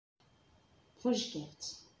Push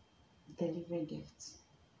gift, delivery gift,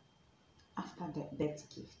 after the birth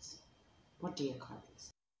gift. What do you call it?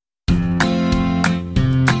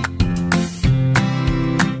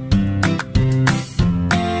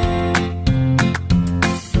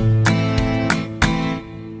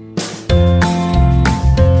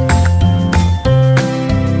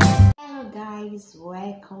 Hello guys,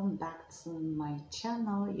 welcome back to my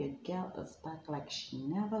channel. Your girl is back like she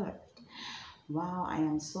never left. Wow, I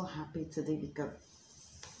am so happy today because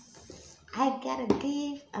I get a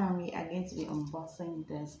gift and we are going to be unboxing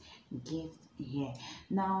this gift here.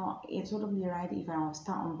 Now, it wouldn't be right if I will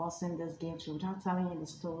start unboxing this gift without telling you the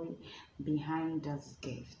story behind this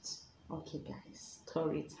gift. Okay guys,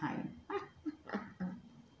 story time.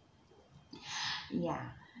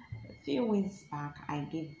 Yeah, a few weeks back I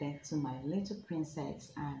gave birth to my little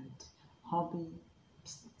princess, and hubby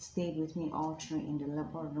stayed with me all through in the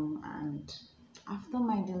labor room. And after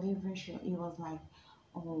my delivery, he was like,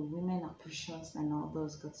 oh, women are precious and all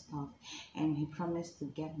those good stuff, and he promised to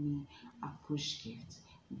get me a push gift.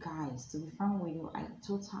 Guys, to be frank with you, I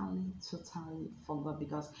totally forgot,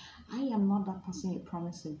 because I am not that person you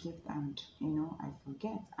promise a gift and I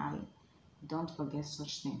forget. I don't forget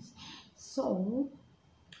such things. So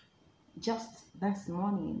just this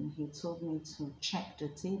morning he told me to check the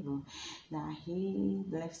table, that he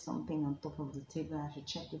left something on top of the table. I should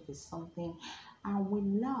check if it's something I would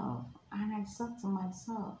love. And I thought to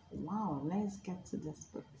myself, wow, let's get to this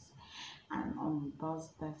place and unbox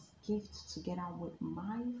this gift together with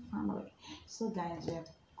my family. So guys, we are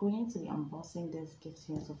going to be unboxing this gift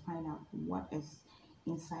here to find out what is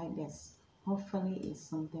inside this. Hopefully it's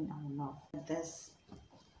something I love. This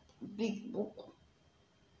big book,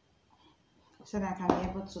 so that I can be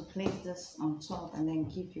able to place this on top and then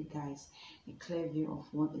give you guys a clear view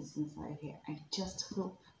of what is inside here. I just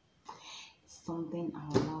hope it's something I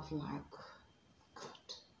love like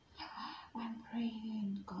God. I'm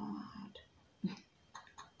praying, God.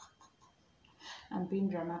 I'm being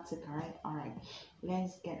dramatic, right? Alright,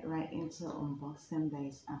 let's get right into unboxing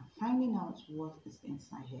this and finding out what is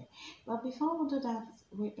inside here. But before we do that,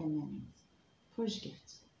 wait a minute. Push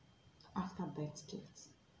gift, after birth gift,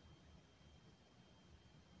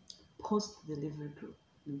 post delivery group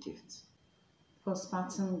gift,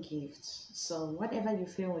 postpartum gift. So whatever you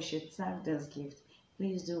feel we should tag this gift,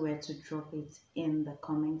 please do where to drop it in the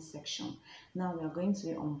comment section. Now we are going to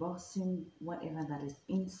be unboxing whatever that is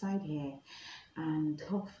inside here, and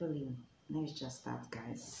hopefully let's just start,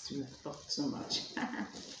 guys. We've talked too much.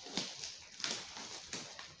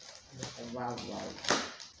 Wow.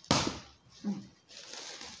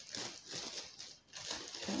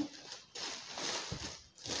 Okay.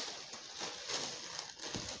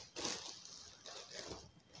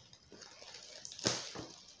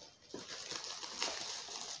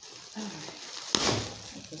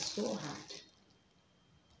 It is so hard.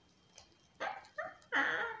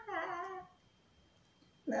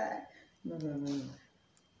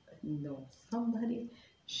 No, somebody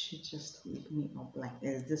should just wake me up. Like,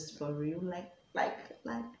 is this for real? Like, guys,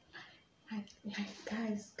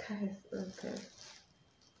 okay.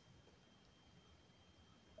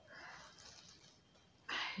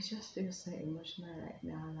 I just feel so emotional right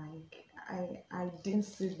now. Like, I didn't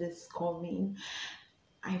see this coming.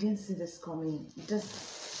 This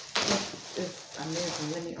is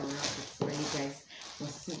amazing. Let me unwrap it so you guys will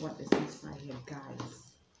see what is inside here,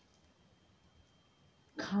 guys.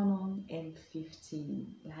 Canon M50,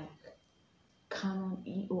 like Canon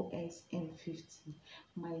EOS M50,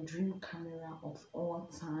 my dream camera of all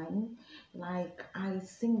time. Like, I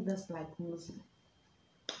sing this like music.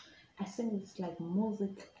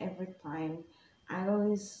 Every time. I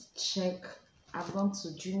always check. I've gone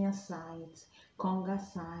to junior sites, conga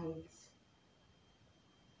sites.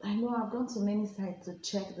 I know I've gone to many sites to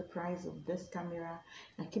check the price of this camera.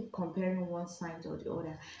 I keep comparing one site or the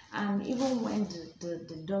other. And even when the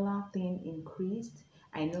dollar thing increased,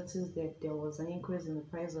 I noticed that there was an increase in the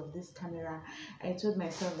price of this camera. I told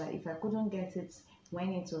myself that if I couldn't get it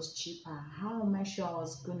when it was cheaper, how am I sure I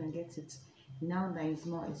was going to get it now that it's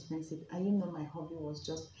more expensive? And my hobby was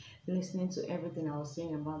just listening to everything I was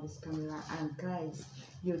saying about this camera. And guys,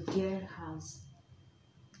 your girl has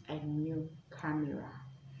a new camera.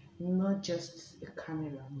 Not just a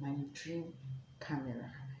camera, my dream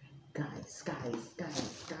camera. Guys.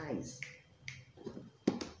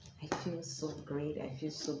 I feel so great. I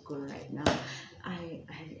feel so good right now.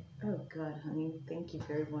 Oh God, honey, thank you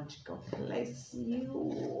very much. God bless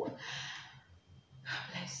you.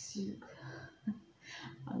 Bless you.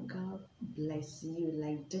 And God bless you.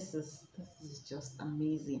 Like, this is just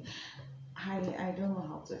amazing. I don't know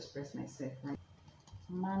how to express myself. Like,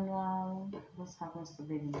 manual. This happens to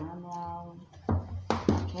be the manual.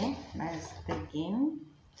 Okay, let's begin.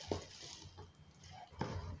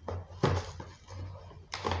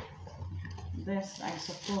 This, I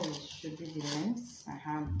suppose, should be the lens.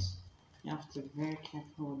 You have to be very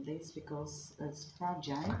careful with this because it's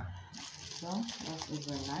fragile. So this is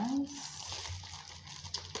the lens.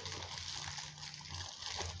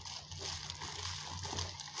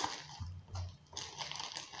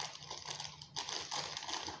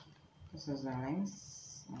 This is the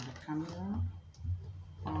lens of the camera.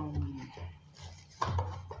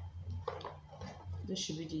 This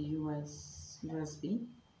should be the USB.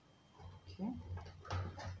 Okay.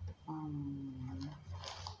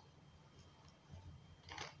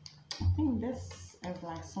 I think this is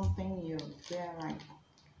like something you wear, like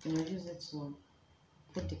use it to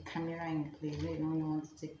put the camera in place when you want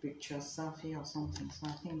to take pictures, selfie or something. So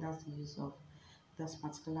I think that's the use of this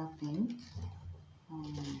particular thing.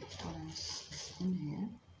 What else is in here?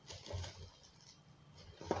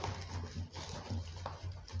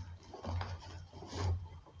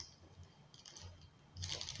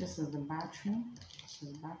 This is the battery. This is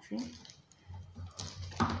the battery.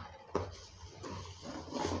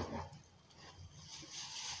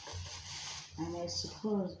 And I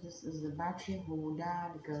suppose this is the battery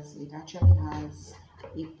holder because it actually has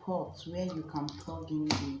a port where you can plug in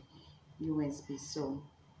the USB. So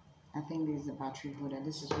I think this is the battery holder.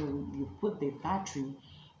 This is where you put the battery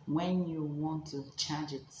when you want to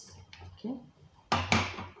charge it. Okay.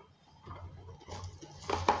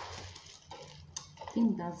 I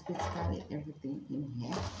think that's basically everything in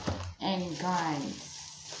here. And guys,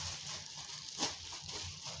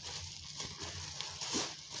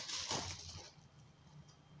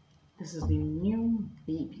 this is the new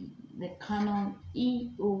baby, the Canon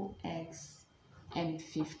EOS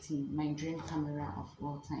M50, my dream camera of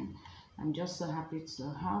all time. I'm just so happy to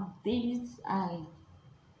have this. I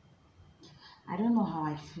don't know how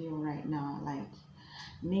I feel right now. Like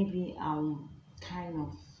maybe I'll kind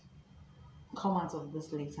of come out of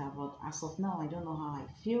this later, but as of now I don't know how I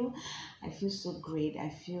feel. I feel so great. I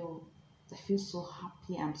feel so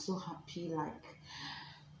happy. I'm so happy. Like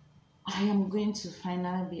I am going to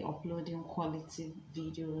finally be uploading quality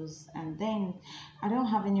videos, and then I don't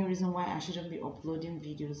have any reason why I shouldn't be uploading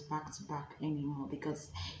videos back to back anymore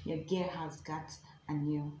because your gear has got a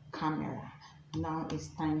new camera. Now it's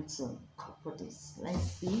time to couple this.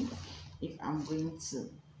 Let's see if I'm going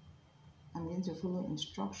to follow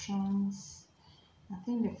instructions. I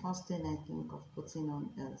think the first thing I think of putting on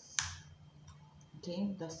is,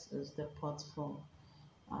 okay, this is the port for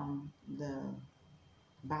the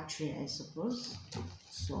battery, I suppose.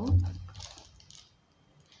 So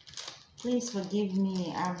please forgive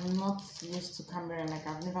me, I'm not used to camera. Like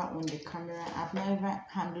I've never owned a camera, I've never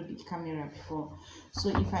handled the camera before. So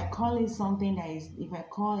if I call it something that is, if I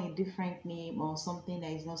call a different name or something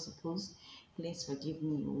that is not supposed, please forgive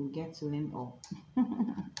me. We'll get to learn all.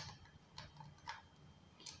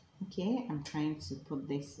 Okay, I'm trying to put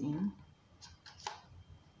this in.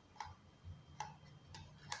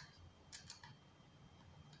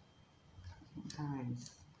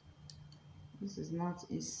 Guys, this is not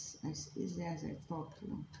as easy as I thought.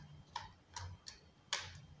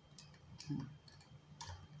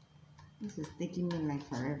 This is taking me like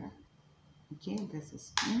forever. Okay, this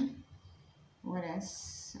is in. What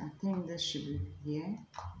else? I think this should be here.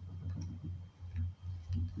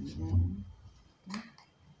 And then okay,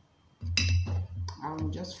 I will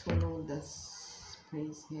just follow this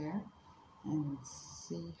place here and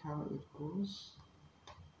see how it goes.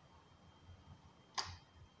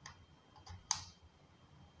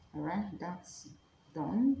 Alright, that's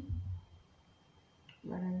done.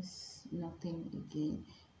 What else? Nothing again.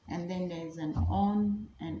 And then there's an on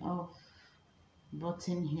and off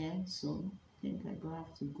button here, so I think I go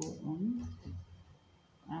have to go on.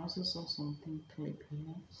 I also saw something clip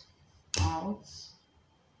here, out,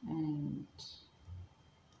 and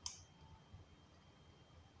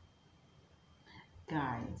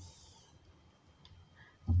guys,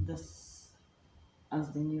 this as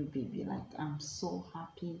the new baby. Like I'm so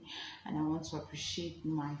happy, and I want to appreciate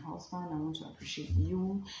my husband. I want to appreciate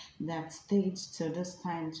you that stayed till this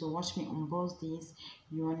time to watch me unbox this.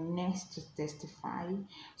 You're next to testify.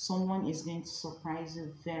 Someone is going to surprise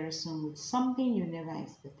you very soon with something you never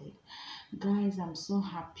expected. Guys, I'm so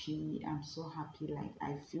happy. I'm so happy. Like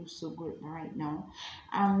I feel so good right now.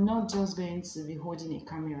 I'm not just going to be holding a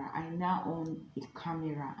camera. I now own a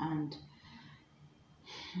camera, and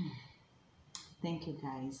thank you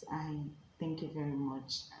guys. I thank you very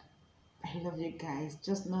much. I love you guys.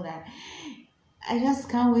 Just know that I just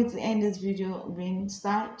can't wait to end this video. When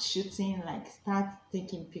start shooting, like start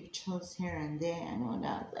taking pictures here and there and all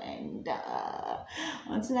that. And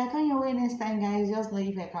until I come your way next time, guys, just know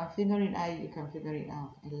if I can figure it out, you can figure it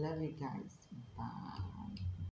out. I love you guys. Bye.